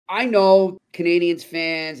I know Canadians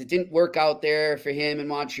fans, it didn't work out there for him in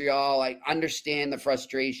Montreal. I understand the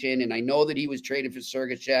frustration, and I know that he was traded for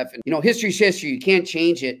Sergachev. And, history's history. You can't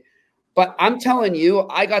change it. But I'm telling you,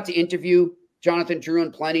 I got to interview Jonathan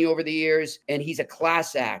Drouin plenty over the years, and he's a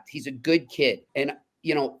class act. He's a good kid. And,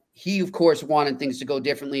 he, of course, wanted things to go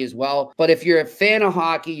differently as well. But if you're a fan of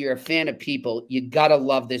hockey, you're a fan of people, you got to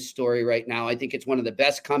love this story right now. I think it's one of the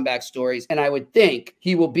best comeback stories. And I would think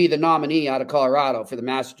he will be the nominee out of Colorado for the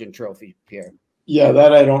Masterton Trophy, Pierre. Yeah,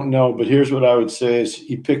 that I don't know. But here's what I would say is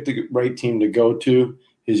he picked the right team to go to.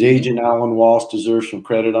 His agent, Alan Walsh, deserves some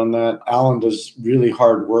credit on that. Alan does really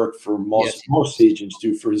hard work for most agents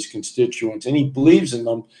do for his constituents, and he believes in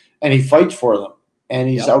them, and he fights for them, and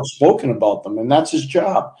he's outspoken about them, and that's his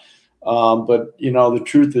job. But, the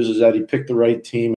truth is that he picked the right team.